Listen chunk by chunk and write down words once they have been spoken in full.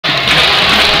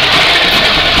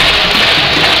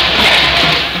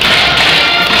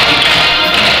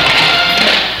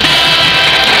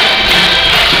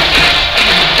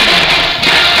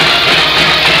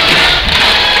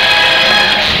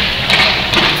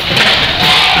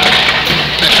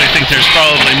there's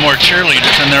probably more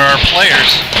cheerleaders than there are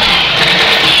players.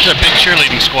 It's a big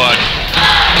cheerleading squad.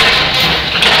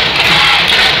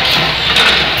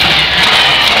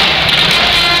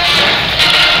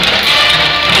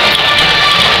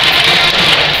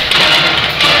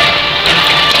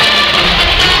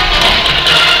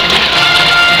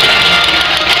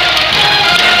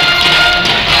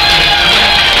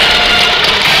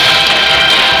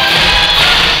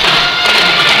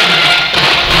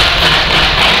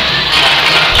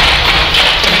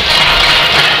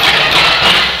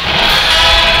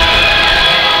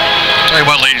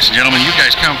 Ladies and gentlemen, you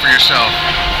guys come for yourself.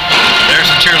 There's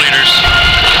the cheerleaders.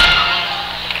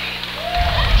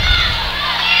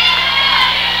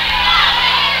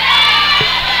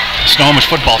 Snohomish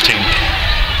football team.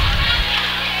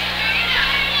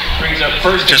 Brings up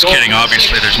first. Just kidding,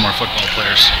 obviously there's more football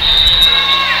players.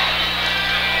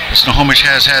 But Snohomish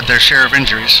has had their share of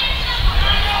injuries.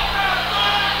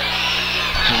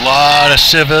 A lot of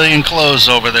civilian clothes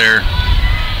over there.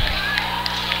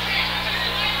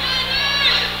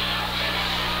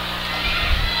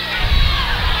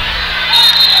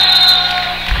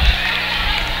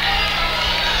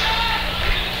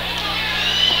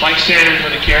 Mike Sanders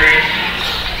with a carry.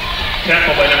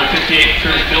 Tackle by number 58,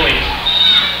 Curtis Billings.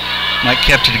 Mike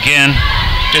kept it again.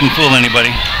 Didn't fool anybody.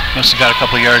 Must have got a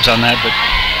couple of yards on that, but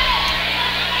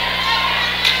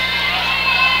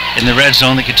in the red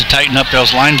zone they get to tighten up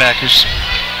those linebackers.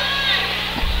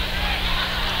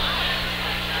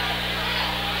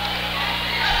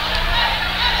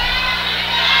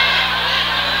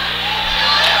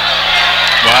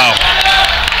 Wow.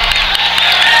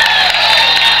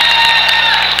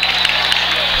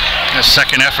 The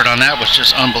second effort on that was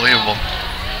just unbelievable.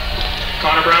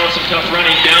 Connor Brown with some tough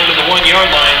running down to the 1 yard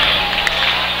line.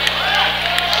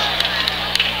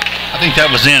 I think that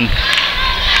was in.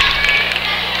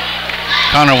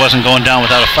 Connor wasn't going down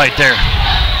without a fight there.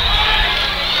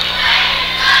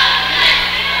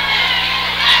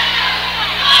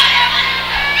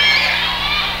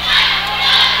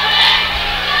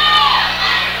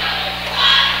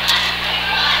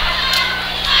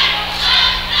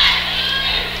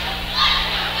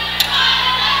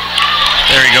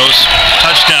 There he goes.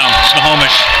 Touchdown,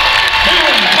 Snohomish.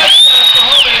 Touchdown,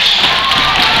 Snohomish.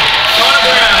 Connor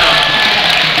Brown.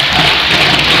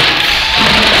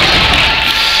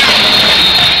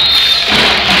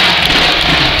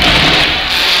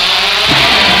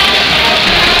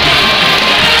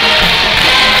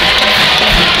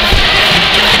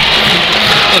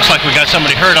 Looks like we got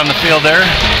somebody hurt on the field there.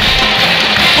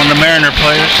 One of the Mariner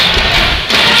players.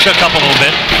 Shook up a little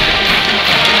bit.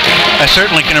 I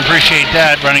certainly can appreciate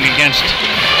that, running against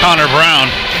Connor Brown.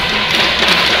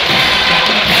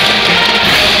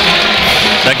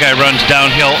 That guy runs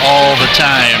downhill all the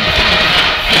time.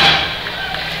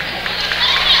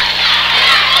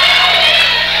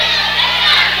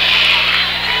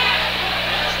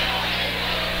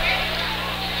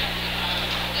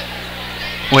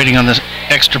 Waiting on the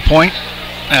extra point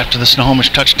after the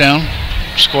Snohomish touchdown.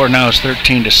 Score now is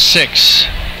 13-6 in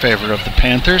favor of the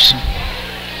Panthers.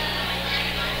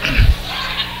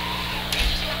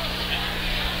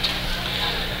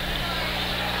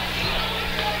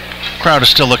 Crowd is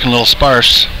still looking a little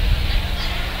sparse.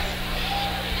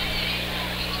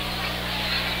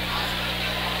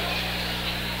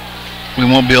 We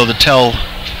won't be able to tell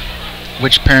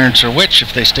which parents are which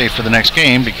if they stay for the next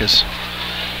game, because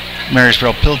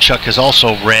Marysville Pilchuck is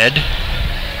also red.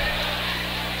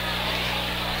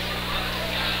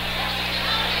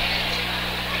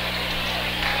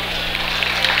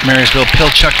 Marysville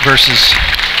Pilchuck versus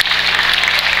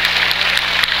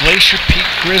Glacier Peak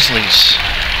Grizzlies.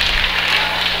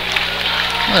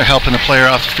 They're helping the player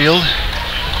off the field.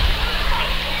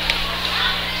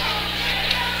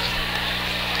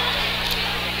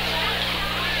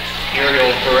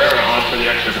 Ariel Ferreira on for the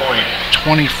extra point.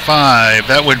 25.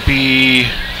 That would be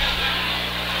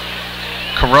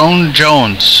Carone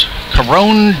Jones.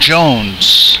 Carone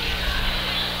Jones.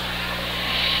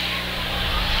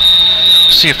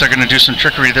 See if they're going to do some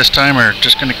trickery this time, or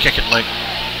just going to kick it like...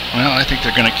 Well, I think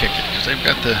they're going to kick it because they've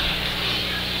got the...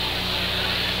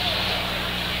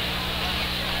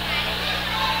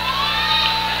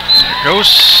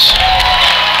 Goes.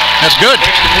 That's good.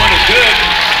 Extra point is good.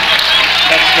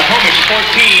 That's Snohomish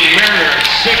 14, Mariner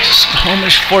 6.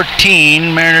 Snohomish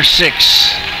 14, Mariner 6.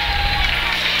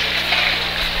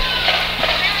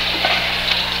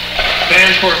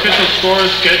 Fans for official scores,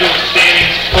 schedule,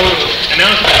 standings, photos,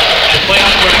 announcements, and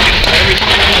playoff brackets for every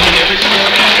school and every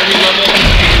sport at every level.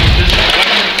 Visit the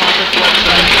Western Conference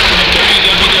website at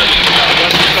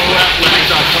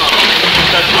www.westerncoathletics.com.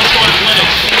 That's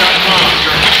westernathletics.com,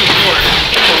 your official source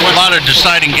lot of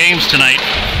deciding games tonight.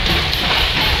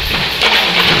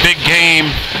 The big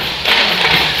game,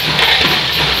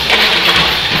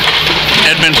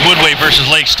 Edmonds Woodway versus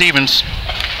Lake Stevens.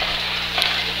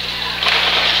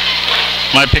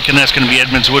 My pick in that's going to be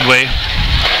Edmonds Woodway.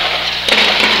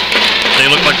 They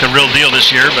look like the real deal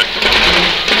this year, but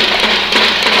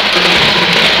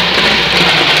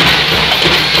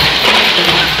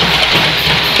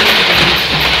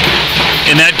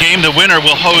in that game, the winner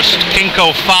will host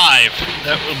Kinko 5.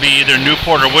 That will be either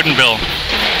Newport or Woodinville.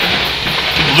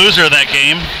 The loser of that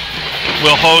game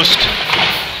will host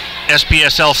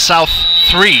SPSL South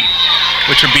 3,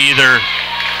 which would be either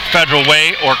Federal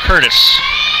Way or Curtis.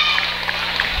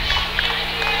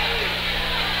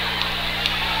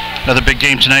 Another big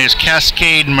game tonight is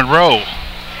Cascade Monroe.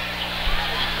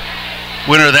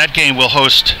 Winner of that game will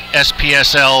host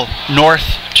SPSL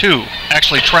North 2.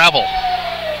 Actually travel.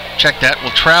 Check that, will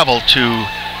travel to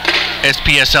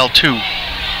SPSL 2.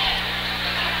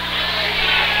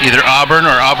 Either Auburn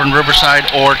or Auburn Riverside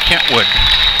or Kentwood.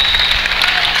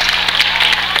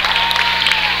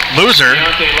 Loser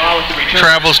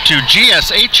travels to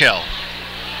GSHL.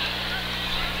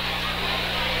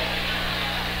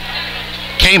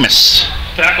 Camus.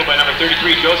 Tackled by number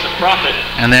 33, Joseph Prophet.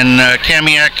 And then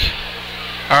Kamiak,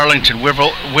 Arlington.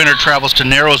 Winner travels to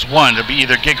Narrows 1. It'll be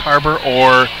either Gig Harbor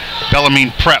or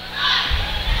Bellarmine Prep.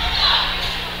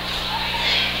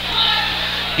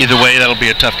 Either way, that'll be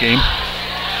a tough game.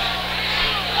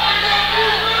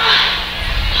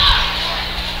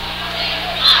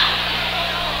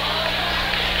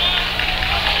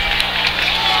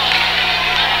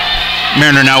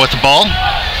 Mariner now with the ball.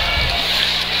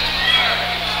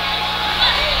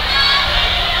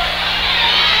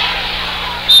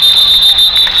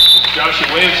 Joshua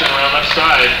Williamson around left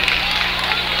side.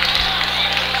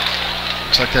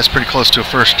 Looks like that's pretty close to a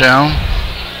first down.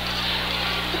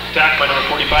 Attacked by number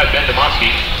 45, Ben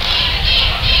Demoski.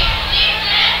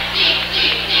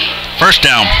 First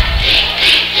down.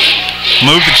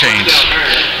 Move the chains.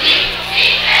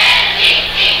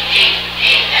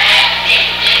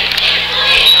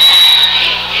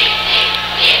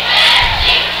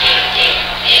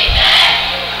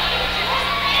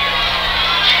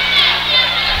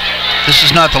 This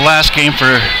is not the last game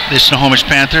for the Snohomish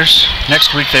Panthers.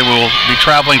 Next week they will be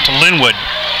traveling to Linwood.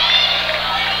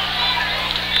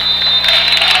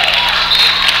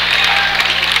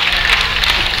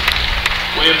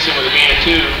 Williamson with a gain of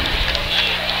 2.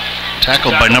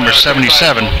 Tackled by number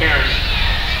 77. Who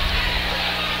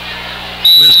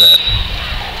is that?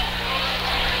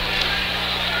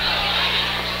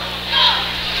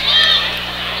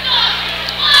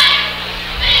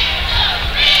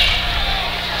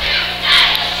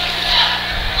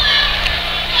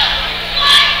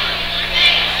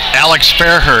 Alex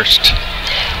Fairhurst.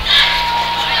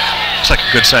 Looks like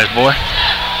a good-sized boy.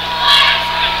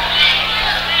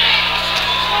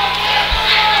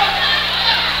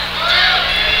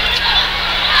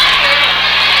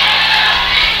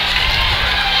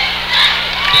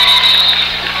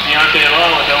 Deontay Law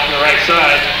went down the right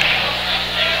side.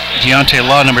 Deontay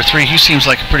Law, number 3. He seems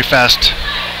like a pretty fast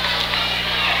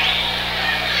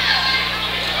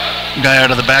guy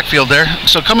out of the backfield there.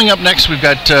 So coming up next, we've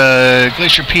got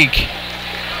Glacier Peak,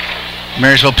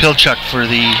 Marysville Pilchuck for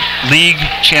the league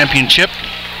championship.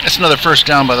 That's another first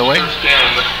down, by the way. First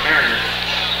down, Mariner.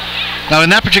 Now in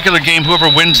that particular game, whoever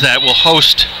wins that will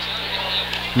host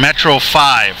Metro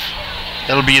 5.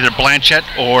 That'll be either Blanchette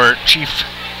or Chief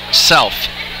South.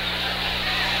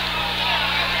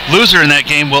 Loser in that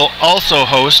game will also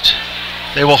host,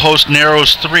 they will host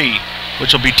Narrows 3,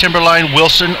 which will be Timberline,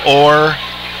 Wilson, or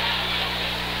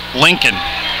Lincoln.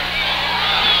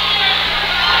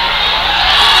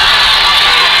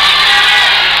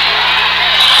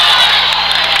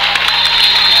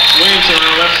 Williamson on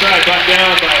the left side, brought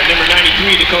down by number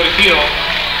 93, Dakota Keel.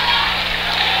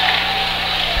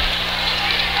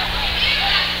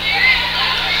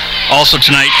 Also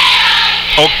tonight,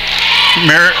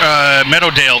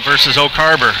 Meadowdale versus Oak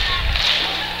Harbor.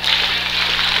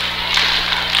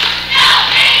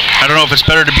 I don't know if it's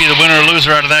better to be the winner or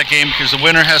loser out of that game, because the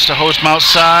winner has to host Mount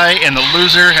Si and the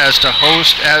loser has to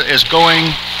host, is going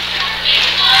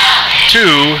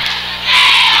to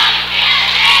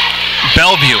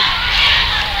Bellevue.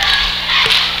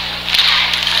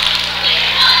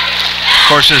 Of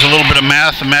course, there's a little bit of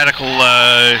mathematical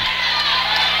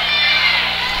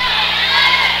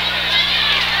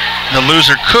the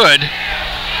loser could,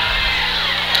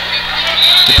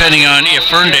 depending on if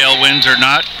Ferndale wins or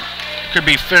not. Could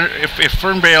be if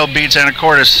Ferndale beats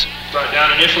Anacortes,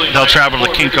 they'll travel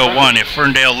to Kinko 1. If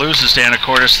Ferndale loses to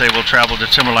Anacortes, they will travel to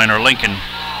Timberline or Lincoln.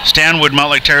 Stanwood,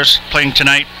 Mountlake Terrace playing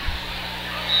tonight.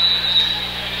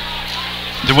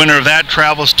 The winner of that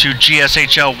travels to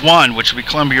GSHL 1, which will be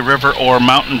Columbia River or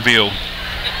Mountain View.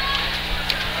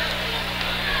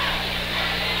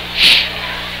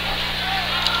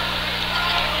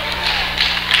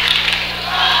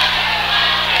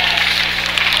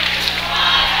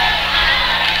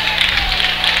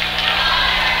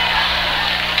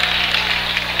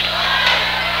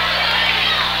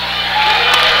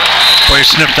 Boy, he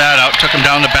sniffed that out, took him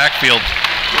down the backfield.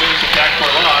 Williams attack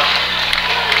for a loss.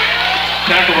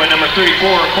 Tackle by number 34,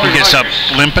 Corey He gets up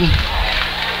Rogers. limping.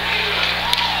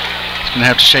 He's going to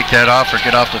have to shake that off or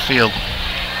get off the field.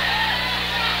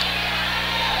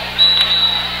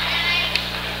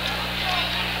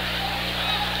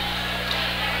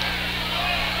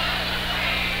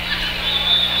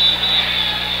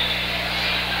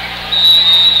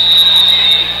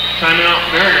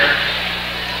 Timeout, Mariner.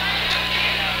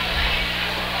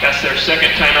 That's their second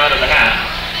timeout of the half.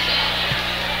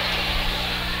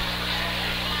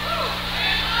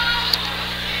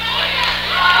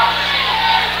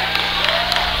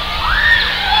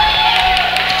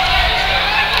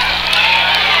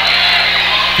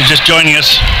 If you're just joining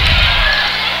us,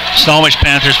 Snohomish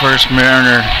Panthers versus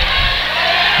Mariner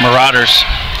Marauders.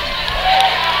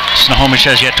 Snohomish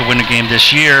has yet to win a game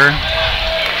this year.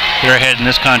 They're ahead in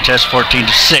this contest 14-6.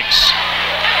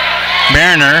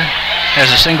 Mariner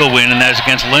has a single win, and that is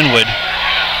against Linwood.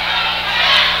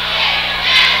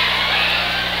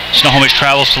 Snohomish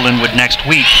travels to Linwood next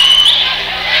week.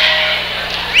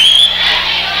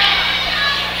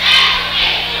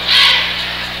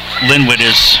 Linwood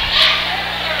is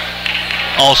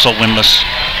also winless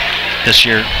this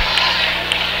year.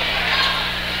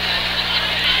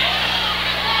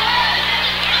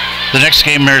 The next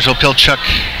game, Marysville-Pilchuck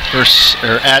versus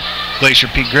at Glacier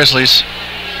Peak Grizzlies.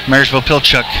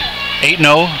 Marysville-Pilchuck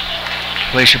 8-0.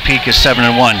 Glacier Peak is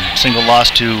 7-1. Single loss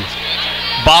to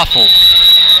Bothell,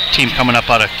 team coming up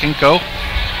out of Kinko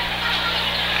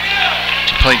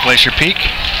to play Glacier Peak.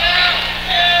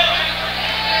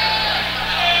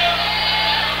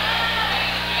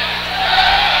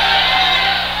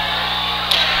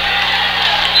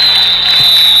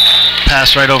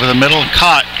 Pass right over the middle,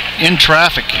 caught in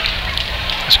traffic.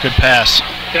 That's a good pass.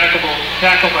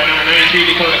 Tackle by number 93,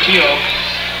 Dakota Keogh.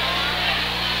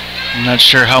 I'm not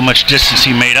sure how much distance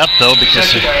he made up though,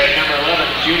 because Protected by number 11,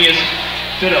 Junius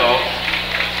Fido.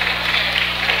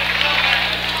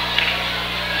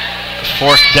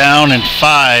 4th down and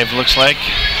 5 looks like.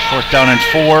 4th down and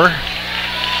 4.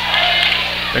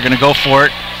 They're going to go for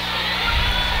it.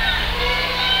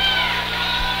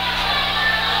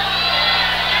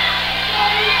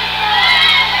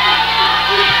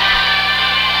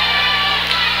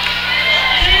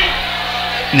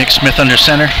 Nick Smith under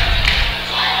center.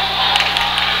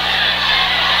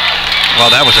 Wow,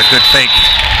 that was a good fake.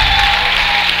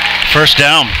 1st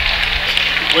down.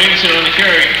 Williamson on the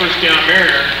carry, 1st down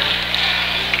Mariner.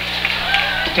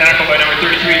 Tackle by number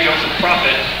 33, Joseph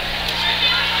Prophet.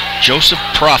 Joseph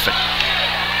Prophet.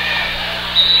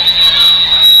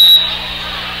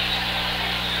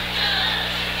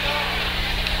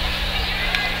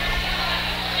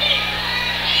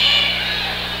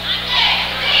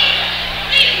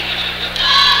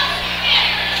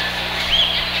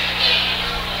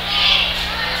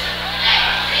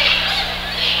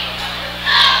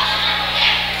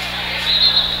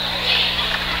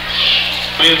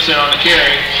 Williamson on the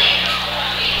carry.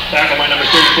 Tackle by number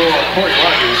 34, Corey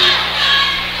Rogers.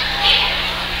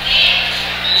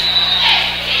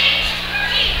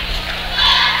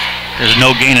 There's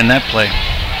no gain in that play.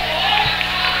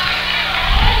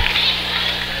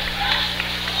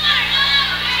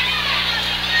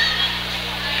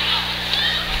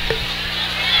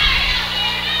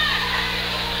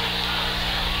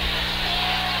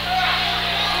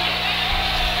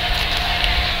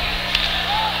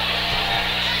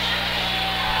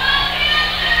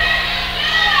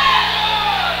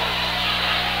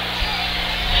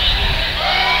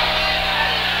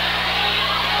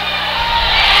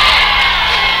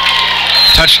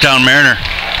 Touchdown, Mariner.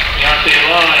 Deontay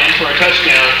Law in for a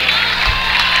touchdown.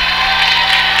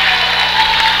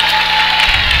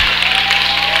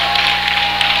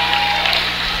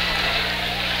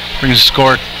 Brings the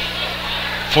score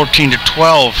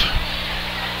 14-12.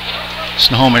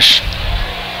 Snohomish.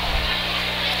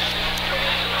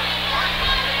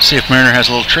 See if Mariner has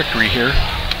a little trickery here.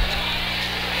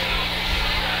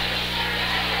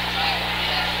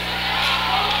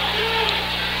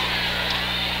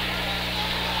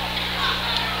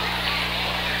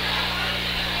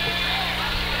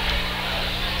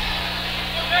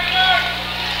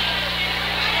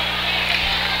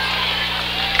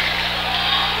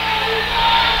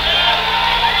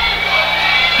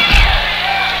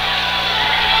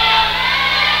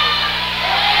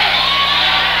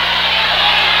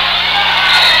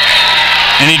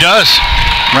 And he does.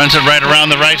 Runs it right around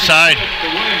the right side.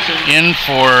 In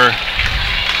for...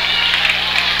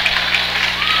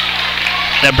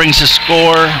 That brings the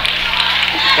score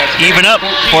even up,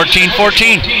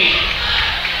 14-14.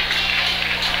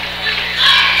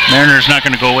 Mariner's not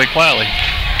going to go away quietly.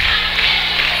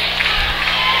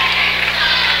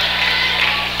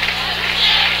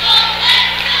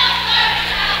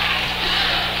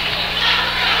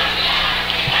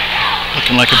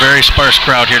 Looking like a very sparse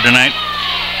crowd here tonight.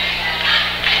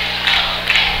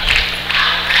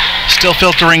 Still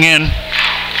filtering in.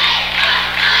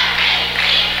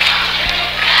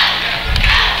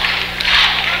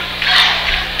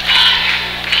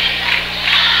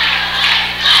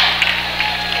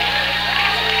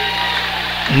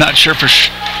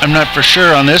 I'm not for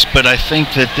sure on this, but I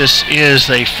think that this is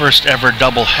a first ever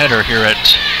doubleheader here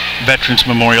at Veterans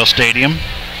Memorial Stadium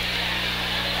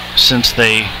since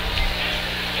the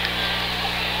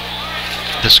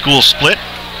school split,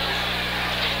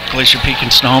 Glacier Peak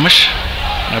and Snohomish.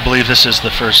 I believe this is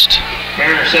the first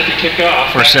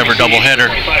ever doubleheader,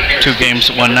 2 games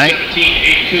at one night.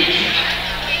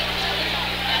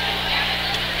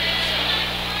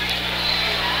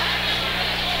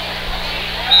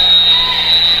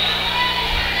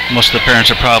 Most of the parents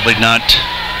are probably not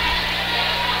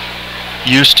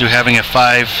used to having a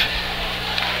 5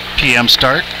 p.m.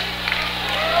 start.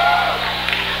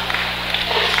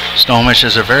 Snohomish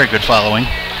has a very good following.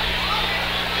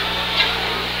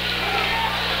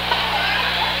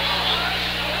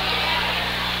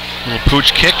 Little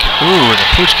pooch kick. Ooh, the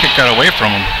pooch kick got away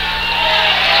from him.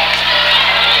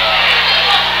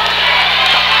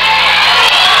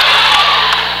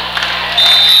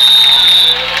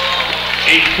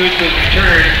 Pooch was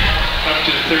returned up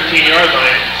to the 13-yard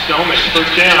line. Snohomish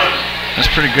first down. That's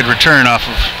a pretty good return off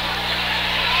of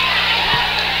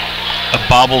a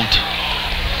bobbled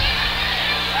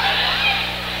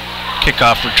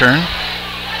kickoff return.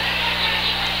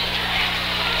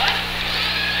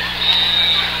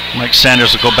 Mike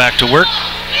Sanders will go back to work.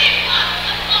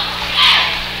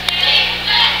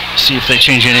 See if they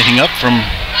change anything up from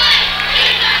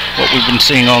what we've been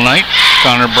seeing all night.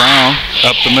 Connor Brown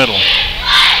up the middle.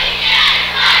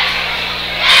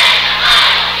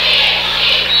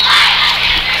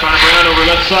 Connor Brown over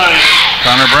left side.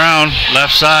 Connor Brown,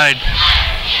 left side.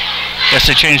 Guess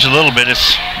they changed a little bit.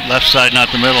 It's left side,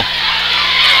 not the middle.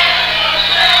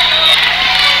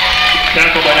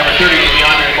 Tackled by number 30,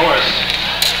 DeAndre Morris.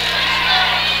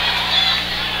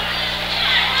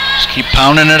 Just keep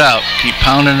pounding it out. Keep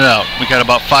pounding it out. We got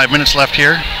about 5 minutes left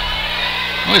here.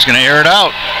 Oh, he's going to air it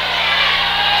out.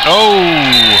 Oh!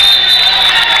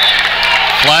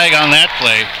 Flag on that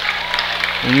play.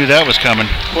 We knew that was coming.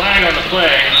 Flag on the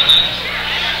play.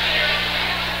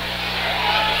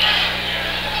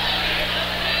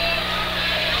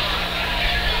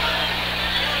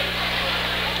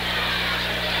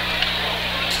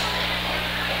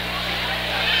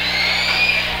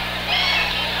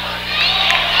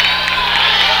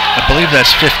 I believe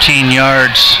that's 15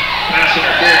 yards Pass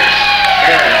interference.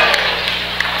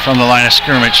 from the line of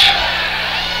scrimmage.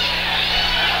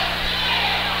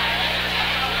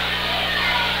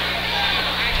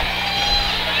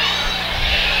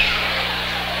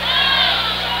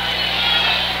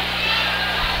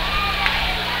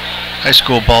 High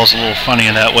school ball's a little funny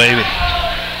in that way, but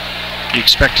you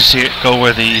expect to see it go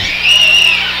where the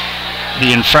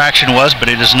infraction was, but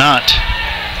it is not.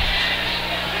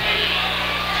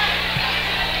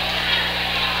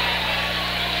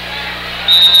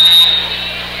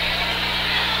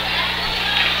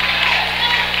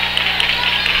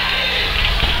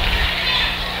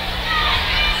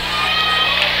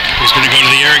 He's going to go to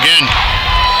the air again.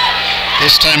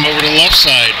 This time over to the left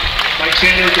side. Mike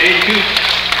Sanders to 82.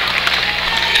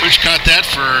 Pooch caught that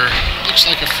for, looks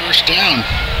like a first down.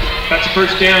 That's a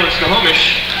first down,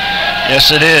 Snohomish. Yes,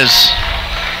 it is.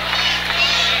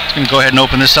 It's going to go ahead and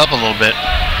open this up a little bit.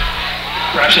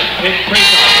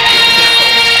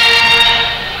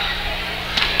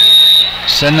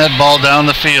 Send that ball down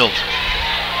the field.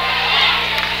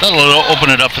 That'll open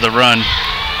it up for the run.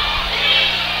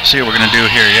 See what we're going to do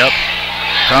here. Yep.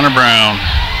 Connor Brown.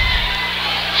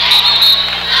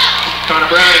 Connor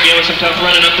Brown again with some tough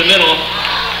running up the middle.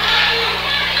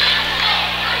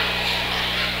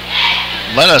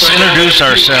 Let us introduce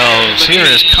ourselves. Here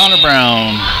is Connor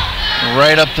Brown,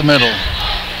 right up the middle.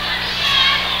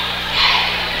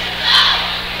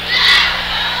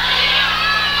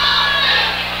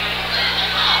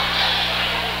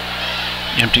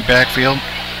 Empty backfield.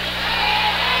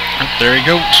 Oh, there he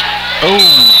goes.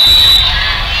 Oh!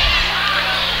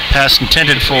 Pass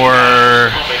intended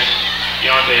for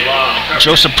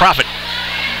Joseph Prophet.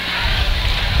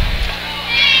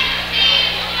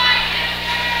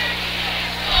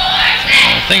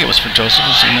 I think it was for Joseph.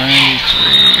 Let's see,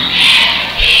 93.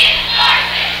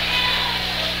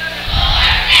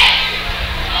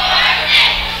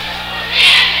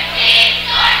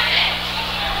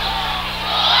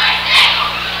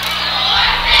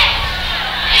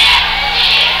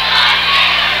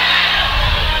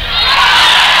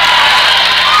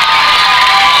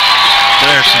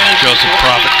 There's Joseph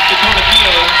Prophet.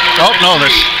 Oh, no,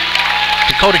 there's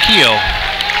Dakota Keogh.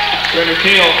 Brandon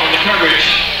Keogh on the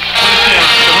coverage. First down,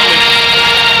 Snohomish.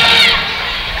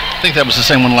 I think that was the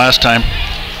same one last time.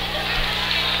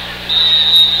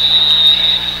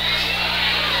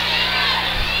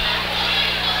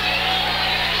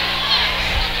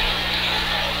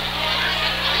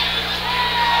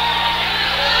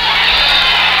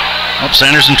 Oh,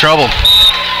 Sanders in trouble.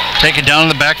 Take it down in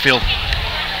the backfield.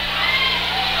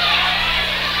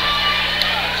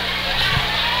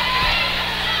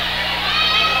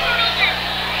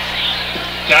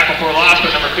 Tackle for a loss by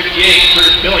number 58,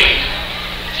 Curtis Billing.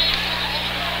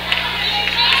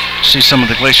 See some of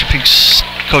the Glacier Peaks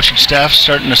coaching staff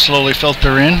starting to slowly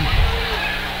filter in.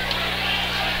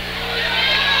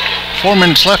 4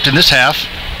 minutes left in this half.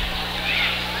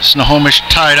 Snohomish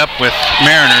tied up with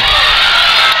Mariner.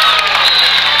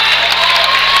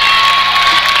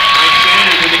 Mike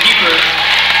Sanders with the keeper.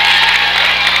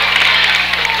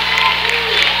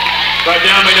 Brought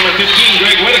down by number 15,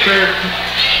 Greg Whitaker.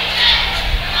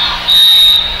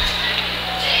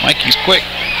 Mikey's quick.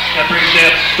 That brings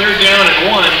that 3rd down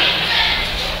and 1.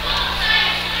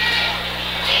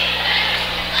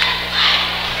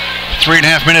 Three and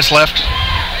a half minutes left.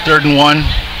 3rd and 1.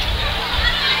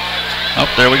 Oh,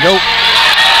 there we go.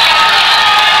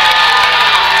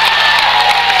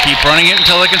 Keep running it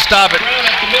until they can stop it. Brown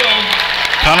at the middle.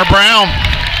 Connor Brown.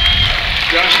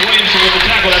 Josh Williamson with the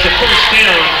tackle. That's a 1st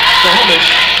down.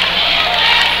 Snohomish.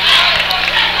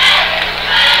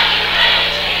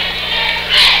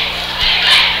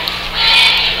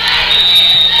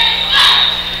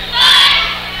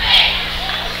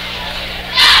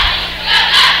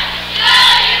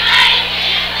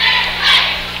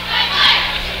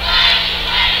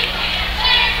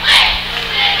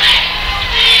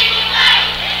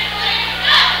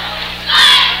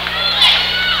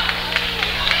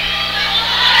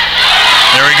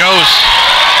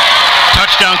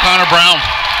 Touchdown, Connor Brown.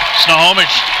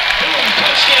 Snohomish.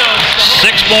 Touchdown, Snohomish.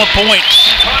 6 more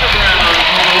points. Connor Brown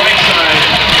on the right side.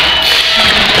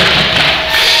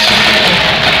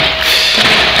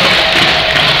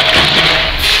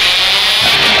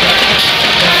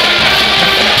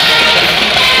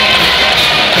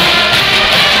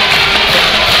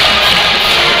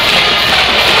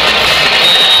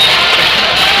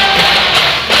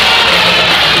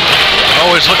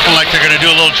 Always looking like they're going to do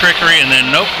a little trickery, and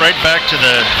then nope, right back to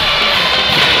the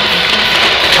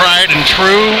tried and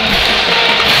true.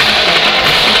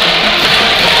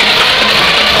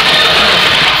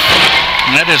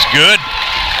 And that is good.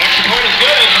 Extra point is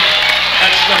good.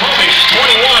 That's Snohomish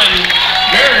 21,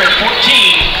 Mariner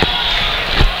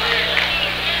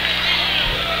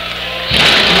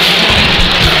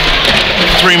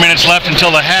 14. 3 minutes left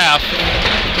until the half.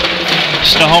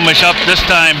 Snohomish up this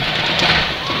time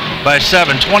by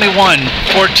 7, 21-14.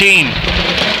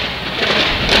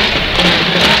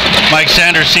 Mike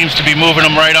Sanders seems to be moving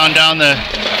them right on down the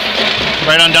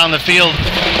field.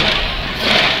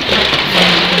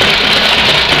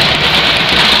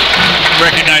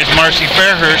 Recognize Marcy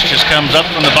Fairhurst just comes up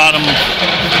from the bottom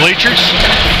bleachers.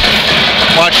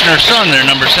 Watching her son there,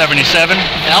 number 77,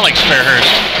 Alex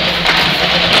Fairhurst.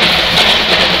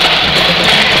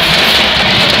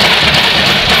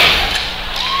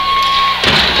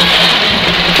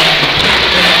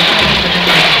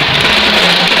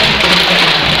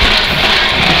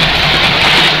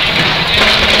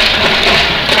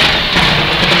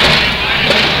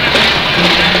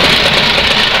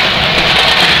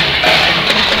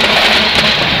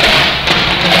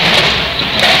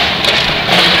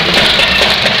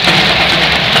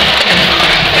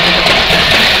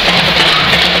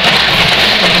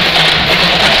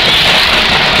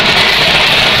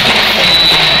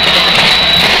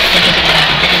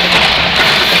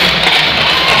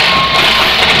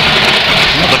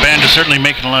 Certainly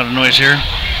making a lot of noise here.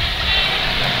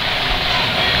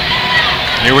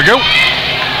 Here we go.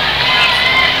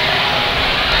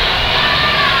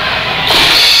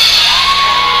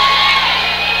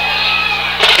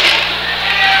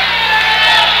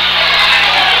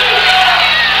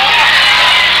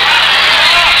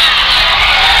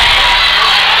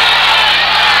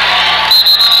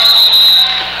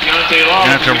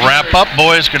 Gonna have to wrap up,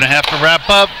 boys. Gonna have to wrap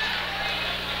up.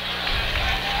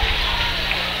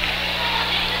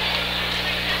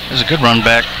 There's a good run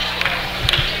back.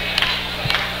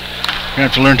 You're going to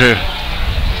have to learn to...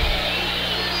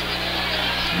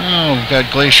 Oh, we've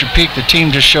got Glacier Peak. The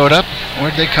team just showed up.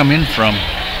 Where'd they come in from?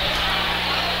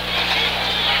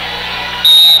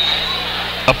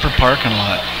 Upper parking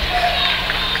lot.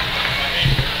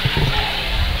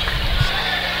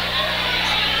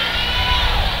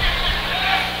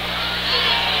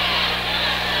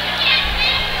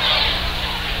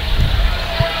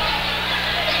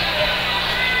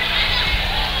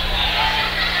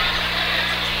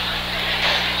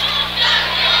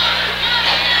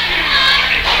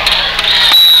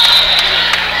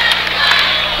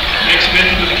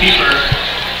 Keeper.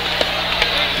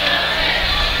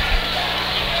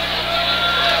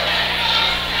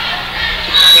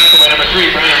 Tackle by number 3,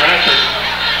 Mariner Marauders.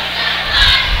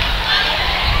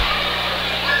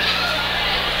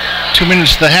 2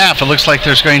 minutes to the half. It looks like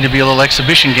there's going to be a little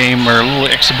exhibition game or a little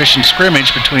exhibition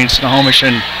scrimmage between Snohomish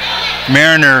and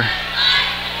Mariner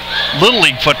Little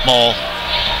League football.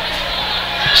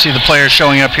 See the players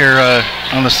showing up here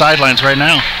on the sidelines right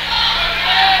now.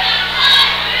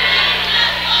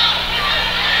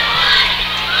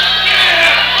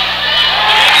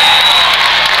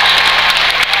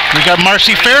 We got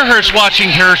Marcy Fairhurst watching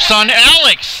her son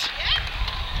Alex.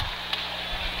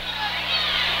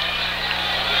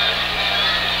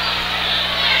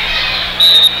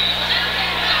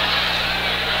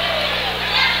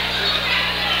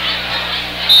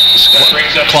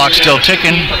 Clock still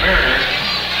ticking.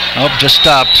 Oh, just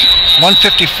stopped.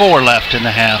 1:54 left in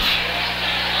the half.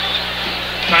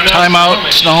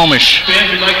 Timeout, Snohomish.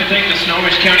 Fans, we'd like to thank the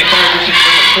Snohomish County Fire District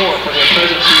number 4 for their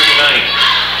presence here tonight.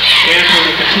 And for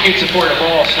the continued support of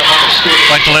all Snohomish schools.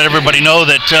 I'd like to let everybody know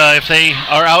that if they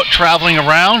are out traveling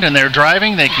around and they're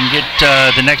driving, they can get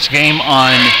the next game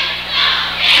on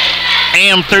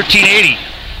AM 1380.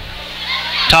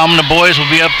 Tom and the boys will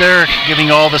be up there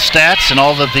giving all the stats and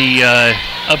all of the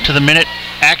up-to-the-minute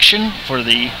action for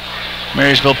the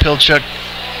Marysville-Pilchuck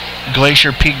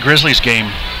Glacier Peak Grizzlies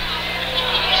game.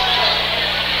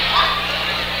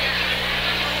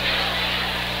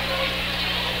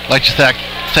 I'd like to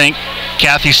thank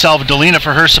Kathy Salvadolina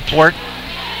for her support.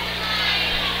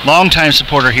 Longtime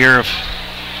supporter here of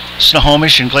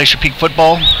Snohomish and Glacier Peak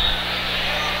football.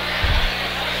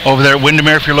 Over there at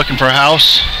Windermere if you're looking for a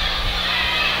house.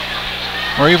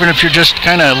 Or even if you're just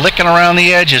kind of licking around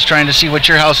the edges trying to see what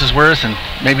your house is worth and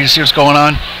maybe to see what's going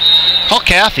on. Call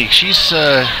Kathy. She is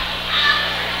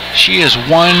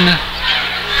one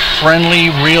friendly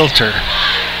realtor.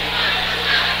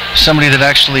 Somebody that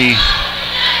actually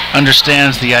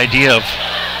understands the idea of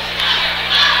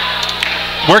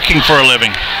working for a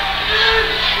living.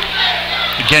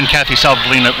 Again, Kathy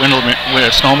Salvadolina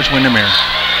at Snohomish Windermere.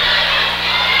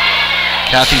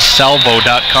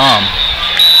 KathySalvo.com.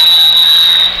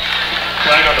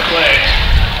 Flag on the play.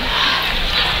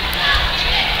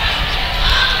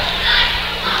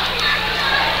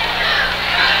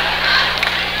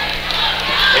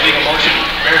 Illegal motion,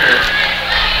 Mariner.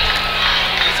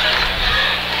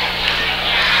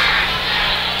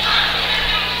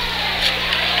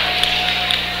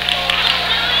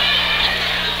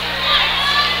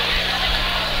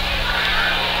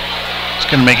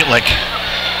 Gonna make it like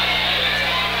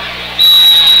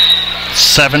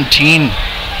 17.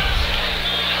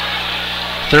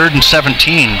 3rd and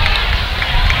 17.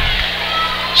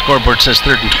 Scoreboard says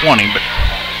 3rd and 20, but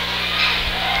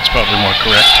it's probably more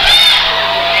correct.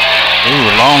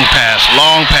 Ooh, long pass,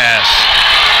 long pass.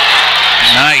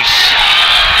 Nice.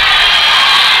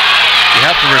 You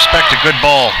have to respect a good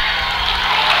ball.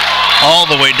 All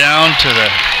the way down to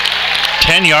the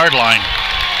 10-yard line.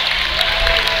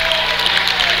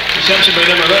 Reception by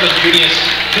number 11, Junius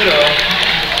Kiddo.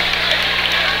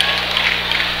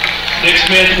 Nick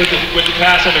Smith with the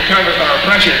pass under cover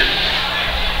pressure.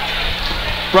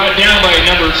 Brought down by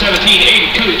number 17,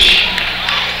 Aiden Cooch.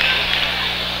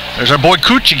 There's our boy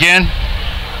Cooch again.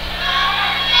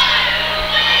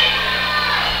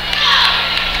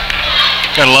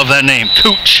 Gotta love that name,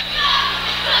 Cooch.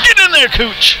 Get in there,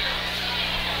 Cooch.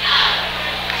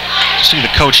 See the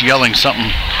coach yelling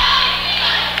something.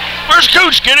 Where's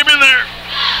Cooch? Get him in there.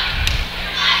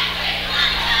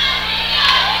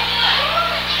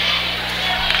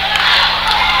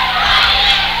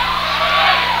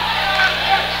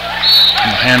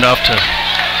 Hand off to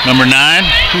number 9.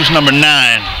 Who's number 9?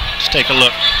 Let's take a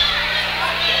look.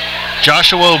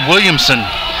 Joshua Williamson.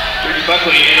 Ricky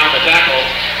Buckley in on the tackle.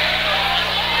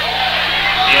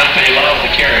 Deontay Love the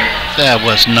carry. That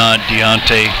was not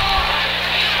Deontay.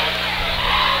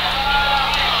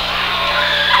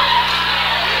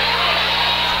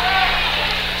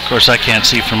 course, I can't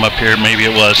see from up here. Maybe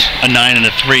it was a 9 and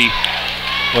a 3.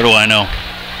 What do I know?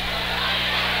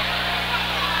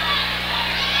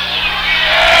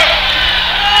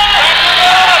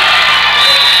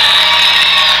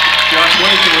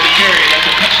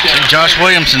 Josh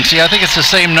Williamson. See, I think it's the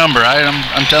same number.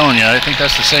 I'm telling you, I think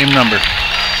that's the same number.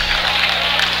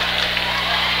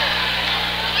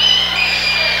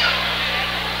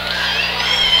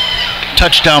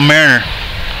 Touchdown Mariner.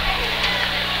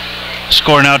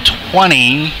 Score now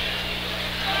 21-20.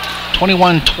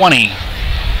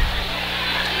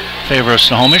 Favor of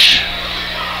Snohomish.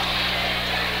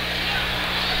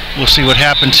 We'll see what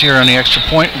happens here on the extra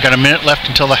point. We've got a minute left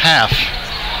until the half.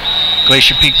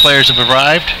 Glacier Peak players have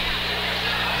arrived.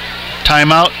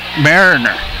 Timeout,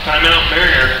 Mariner. Timeout,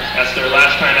 Mariner. That's their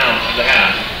last timeout of the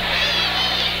half.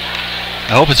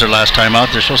 I hope it's their last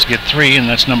timeout. They're supposed to get 3, and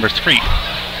that's number 3.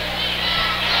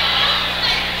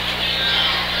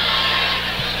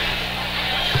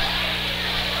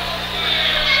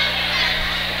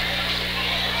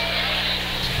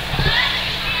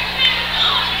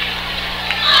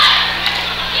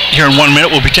 Here in 1 minute,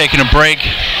 we'll be taking a break.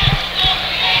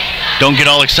 Don't get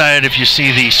all excited if you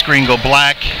see the screen go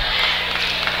black.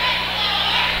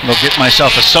 I'll get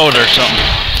myself a soda or something.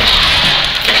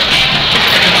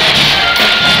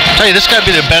 I'll tell you, this got to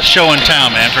be the best show in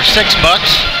town, man. For $6,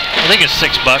 I think it's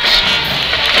 $6.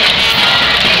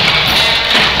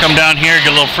 Come down here, get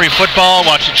a little free football,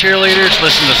 watch the cheerleaders,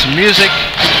 listen to some music,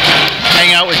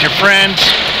 hang out with your friends.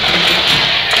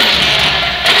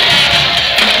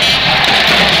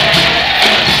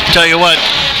 Tell you what,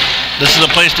 this is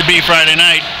the place to be Friday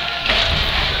night.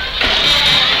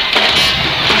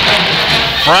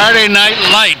 Friday Night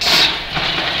Lights.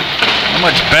 How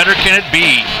much better can it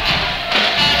be?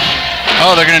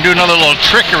 Oh, they're going to do another little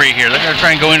trickery here. They're going to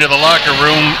try and go into the locker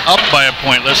room up by a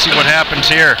point. Let's see what happens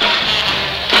here.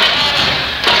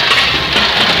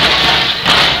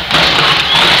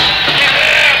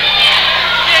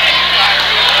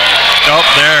 Oh,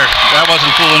 there. That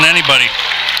wasn't fooling anybody.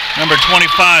 Number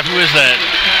 25, who is that?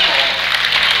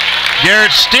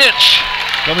 Garrett Stitch.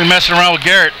 Don't be messing around with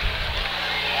Garrett.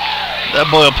 That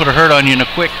boy will put a hurt on you in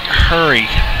a quick hurry.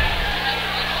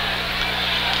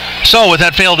 So with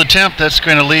that failed attempt, that's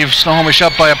going to leave Snohomish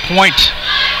up by a point.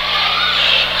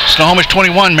 Snohomish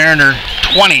 21, Mariner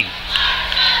 20.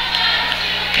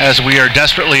 As we are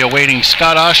desperately awaiting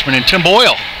Scott Oshman and Tim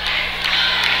Boyle.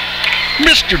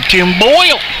 Mr. Tim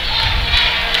Boyle.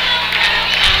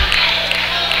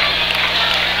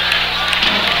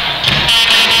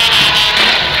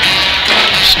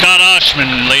 Scott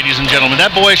Oshman, ladies and gentlemen.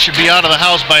 That boy should be out of the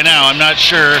house by now. I'm not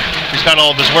sure he's got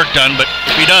all of his work done, but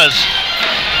if he does,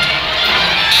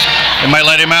 they might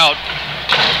let him out.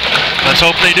 Let's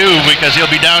hope they do, because he'll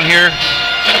be down here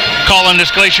calling this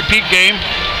Glacier Peak game.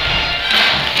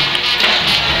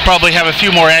 Probably have a few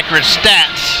more accurate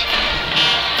stats.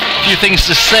 A few things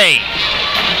to say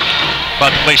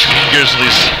about the Glacier Peak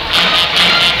Grizzlies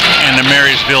and the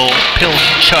Marysville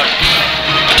Pilchuck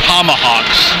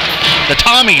Tomahawks. The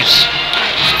Tommies.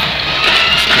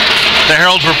 The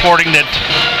Herald's reporting that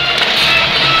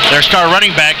their star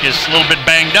running back is a little bit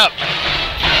banged up.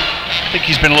 I think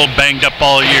he's been a little banged up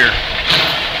all year.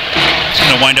 It's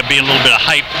going to wind up being a little bit of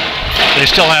hype. They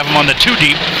still have him on the 2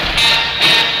 deep.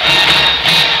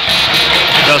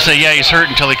 They'll say, yeah, he's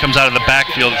hurt until he comes out of the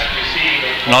backfield.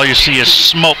 And all you see is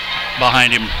smoke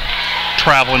behind him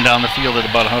traveling down the field at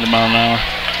about 100 miles an hour.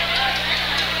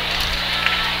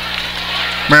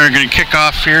 Mariner going to kick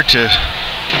off here to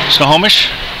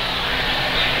Snohomish.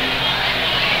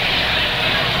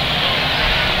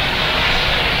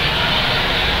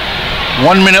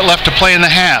 One minute left to play in the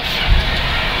half.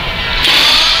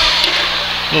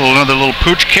 Another little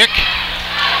pooch kick.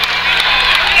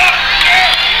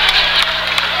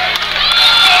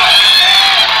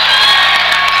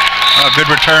 Oh, good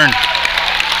return.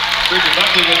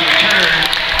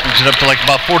 Brings it up to like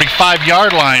about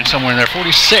 45-yard line somewhere in there,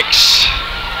 46.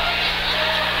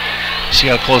 See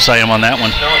how close I am on that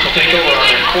one. Now it'll take over on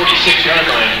their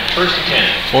 46-yard line, 1st and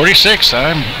 10. 46,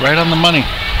 I'm right on the money.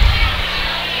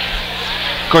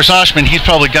 Of course, Oshman, he's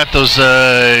probably got those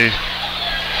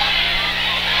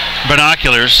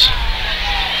binoculars.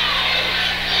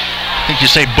 I think you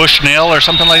say Bushnell or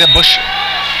something like that. Bush.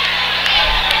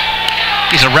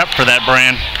 He's a rep for that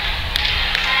brand.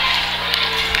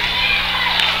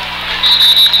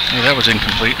 Yeah, that was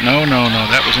incomplete. No,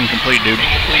 that was incomplete, dude.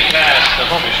 Incomplete pass to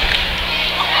Snohomish.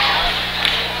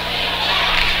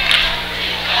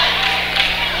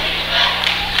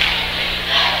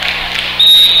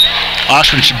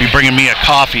 Oshman should be bringing me a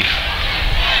coffee.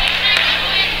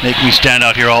 Make me stand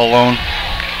out here all alone.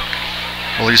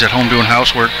 Well, he's at home doing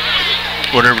housework,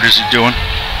 whatever it is he's doing.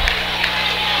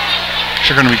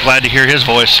 Sure going to be glad to hear his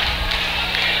voice.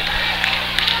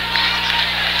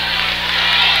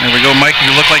 There we go, Mike.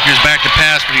 You looked like he was back to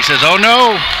pass, but he says, "Oh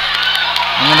no,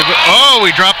 I'm gonna go." Oh,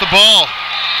 he dropped the ball.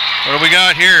 What do we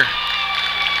got here?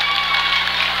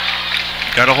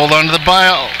 Got to hold on to the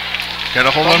ball. Got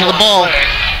to hold on to the ball.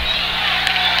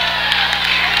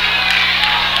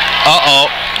 Uh-oh,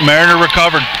 Mariner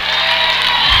recovered.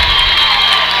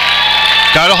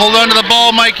 Got to hold on to the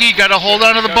ball, Mikey. Got to hold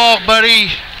on to the ball,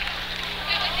 buddy.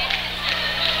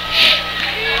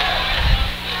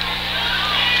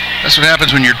 That's what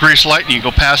happens when you're grease lightning. You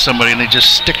go past somebody and they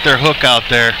just stick their hook out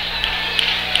there.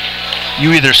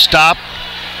 You either stop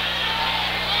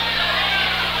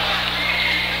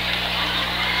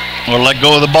or let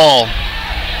go of the ball.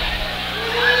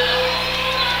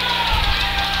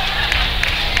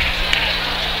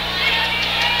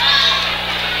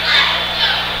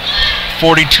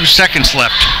 "42 seconds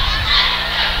left.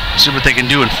 See what they can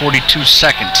do in 42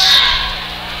 seconds.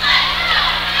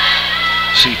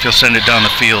 See if he'll send it down the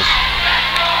field.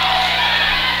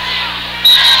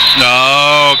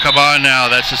 No, come on now.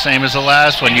 That's the same as the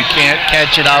last one. You can't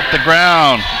catch it off the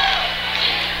ground.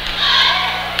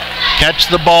 Catch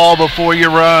the ball before you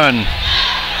run.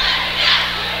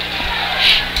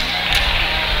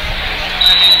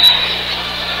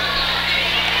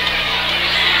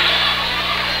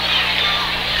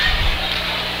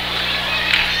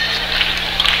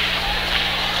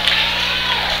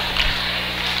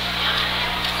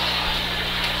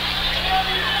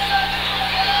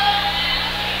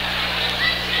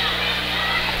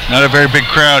 Not a very big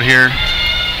crowd here.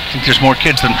 I think there's more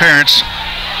kids than parents.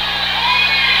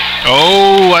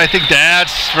 Oh, I think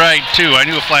that's right, too. I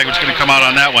knew a flag was going to come out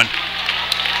on that one.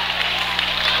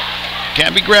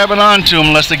 Can't be grabbing onto them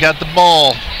unless they got the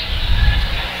ball.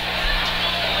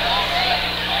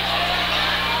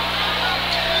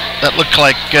 That looked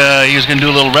like he was going to do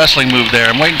a little wrestling move there.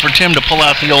 I'm waiting for Tim to pull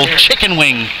out the old chicken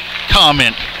wing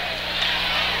comment.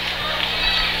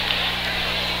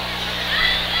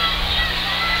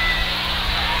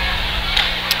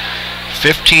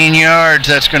 15 yards,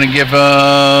 that's going to give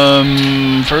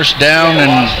first down. And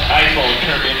iPhone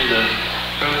turned into the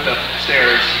booth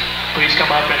upstairs. Please come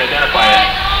up and identify it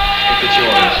if it's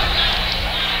yours.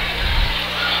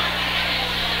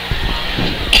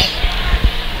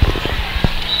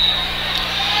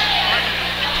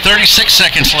 .36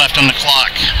 seconds left on the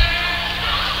clock.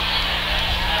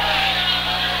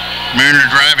 Mariner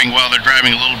driving while they're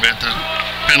driving a little bit. The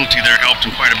penalty there helped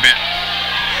them quite a bit.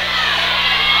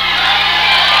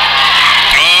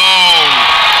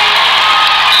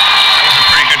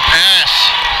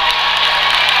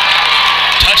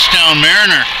 Touchdown,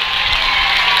 Mariner.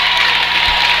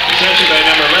 Reception by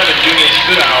number 11, Julius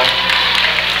Goodall.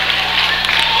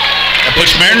 That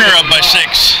puts Mariner up by 6.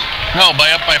 No,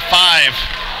 up by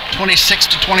 5.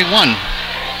 26-21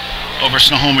 over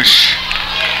Snohomish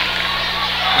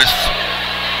with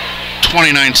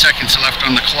 29 seconds left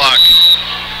on the clock.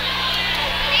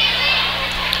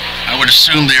 I would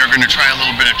assume they are going to try a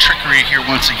little bit of trickery here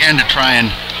once again to try and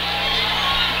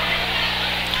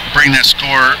bring that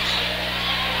score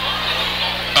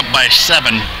up by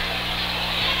 7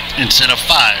 instead of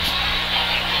 5.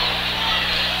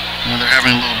 Now they're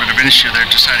having a little bit of an issue there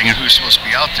deciding on who's supposed to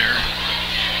be out there.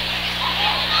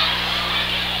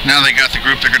 Now they got the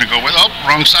group they're going to go with. Oh,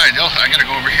 wrong side. Oh, I got to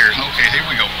go over here. Okay, here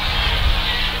we go.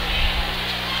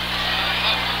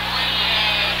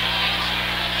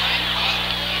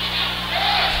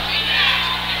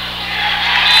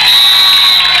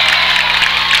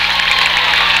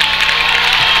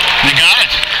 They got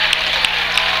it.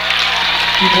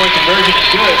 2-point conversion is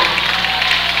good.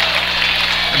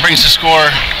 That brings the score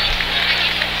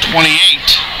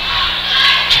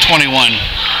 28-21.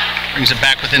 Brings it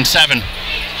back within 7.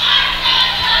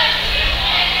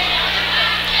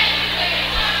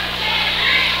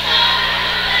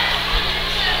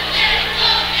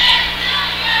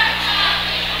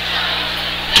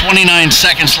 .29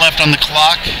 seconds left on the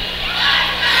clock.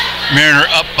 Mariner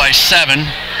up by 7.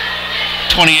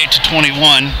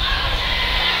 28-21.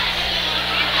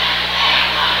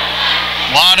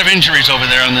 A lot of injuries over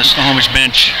there on the Snohomish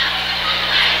bench.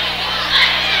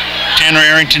 Tanner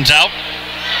Arrington's out.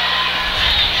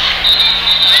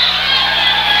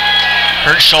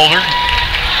 Hurt shoulder.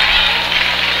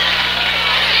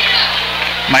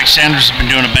 Mike Sanders has been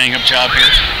doing a bang-up job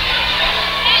here.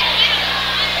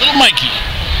 Little Mikey.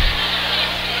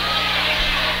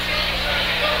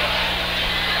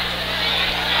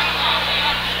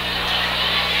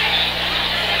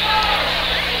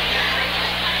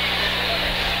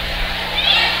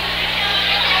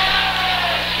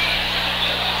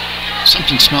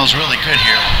 Something smells really good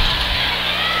here.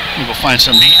 We'll go find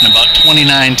something to eat in about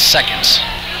 29 seconds.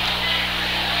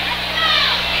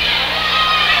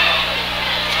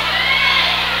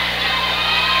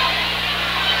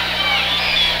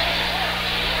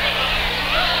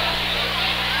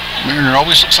 Mariner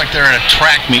always looks like they're at a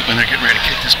track meet when they're getting ready to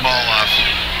kick this ball off.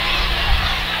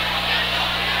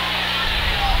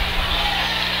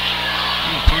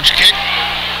 Ooh, pooch kick.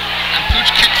 That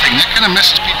pooch kick thing, that kind of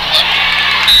messes people up.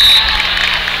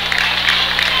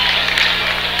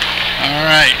 All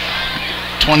right,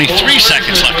 23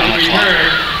 seconds left on the clock.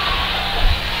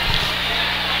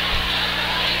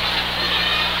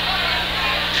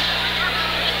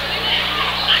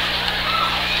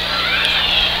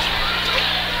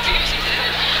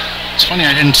 It's funny,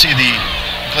 I didn't see the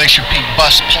Glacier Peak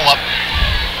bus pull up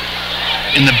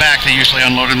in the back. They usually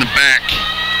unload in the back.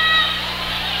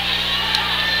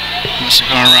 Unless they're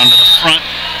going around to the front.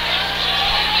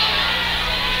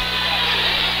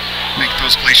 Make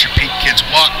those Glacier Peak kids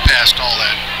walk past all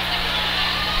that.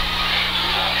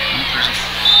 Oh, there's a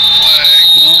flag.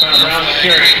 No, Around the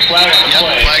carry. Flag on the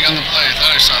play. Flag on the play. I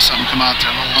thought I saw something come out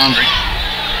there. A little laundry.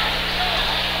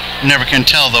 Never can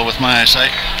tell, though, with my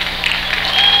eyesight.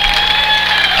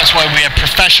 That's why we have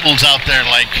professionals out there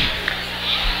like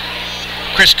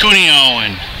Chris Cuneo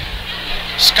and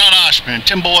Scott Oshman,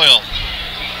 Tim Boyle,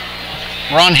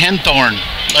 Ron Henthorne,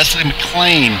 Leslie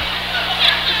McLean,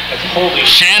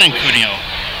 Shannon Cuneo,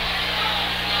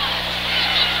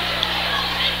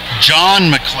 John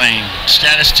McLean,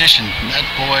 statistician. That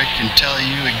boy can tell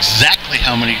you exactly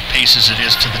how many paces it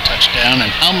is to the touchdown and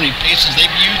how many paces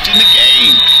they've used in the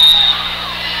game.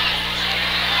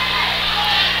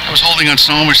 I was holding on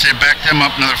Snohomish. They backed them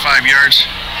up another 5 yards.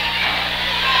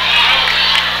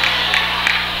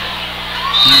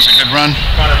 There's a good run.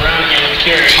 Connor Brown again with the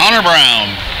carry. Connor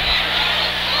Brown.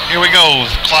 Here we go.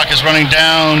 The clock is running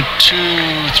down. 2,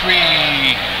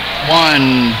 3,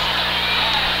 1.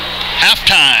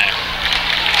 Halftime.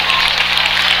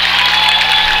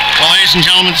 Well, ladies and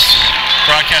gentlemen, this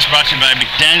broadcast brought to you by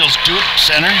McDaniel's Duke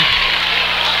Center.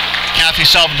 Kathy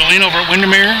Salvadolin over at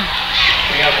Windermere.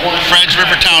 Fred's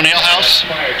Rivertown Ale House.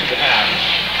 Prior to the half.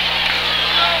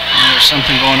 There's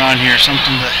something going on here.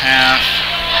 Something to the half.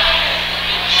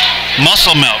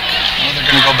 Muscle Milk. Well, they're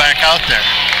going to go back out there.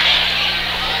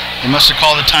 They must have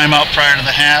called a timeout prior to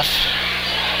the half.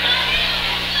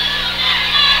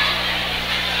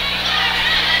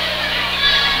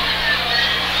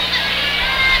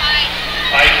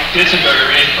 Ike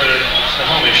Ditzenberger in for the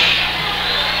Snohomish.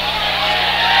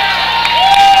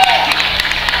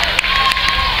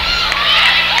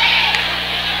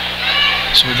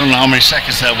 So we don't know how many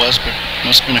seconds that was, but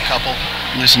must have been a couple,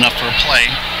 at least enough for a play.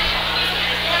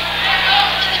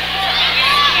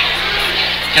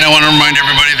 And I want to remind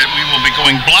everybody that we will be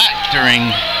going black during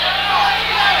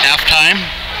halftime.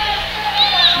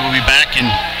 We'll be back in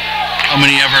how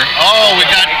many ever? Oh, we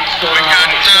got Dwight.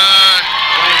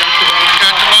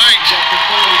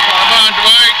 Come on,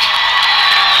 Dwight.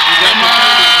 Come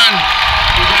on.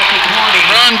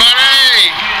 Run, buddy.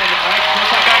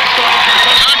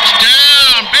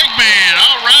 Touchdown, big man.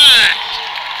 All right.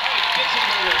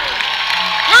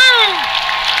 Woo.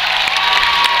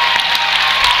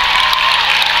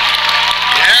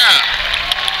 Yeah.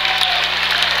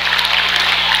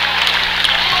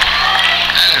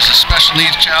 That is a special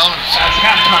needs child. That's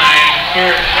halftime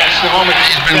here at Snohomish.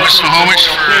 He's been with Snohomish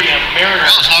for well,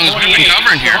 as long as we've been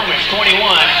covering here. Snohomish 21.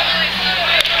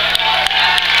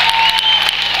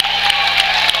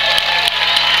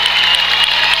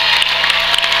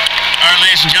 All right,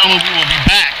 ladies and gentlemen, we will be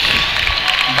back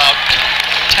in about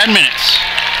 10 minutes.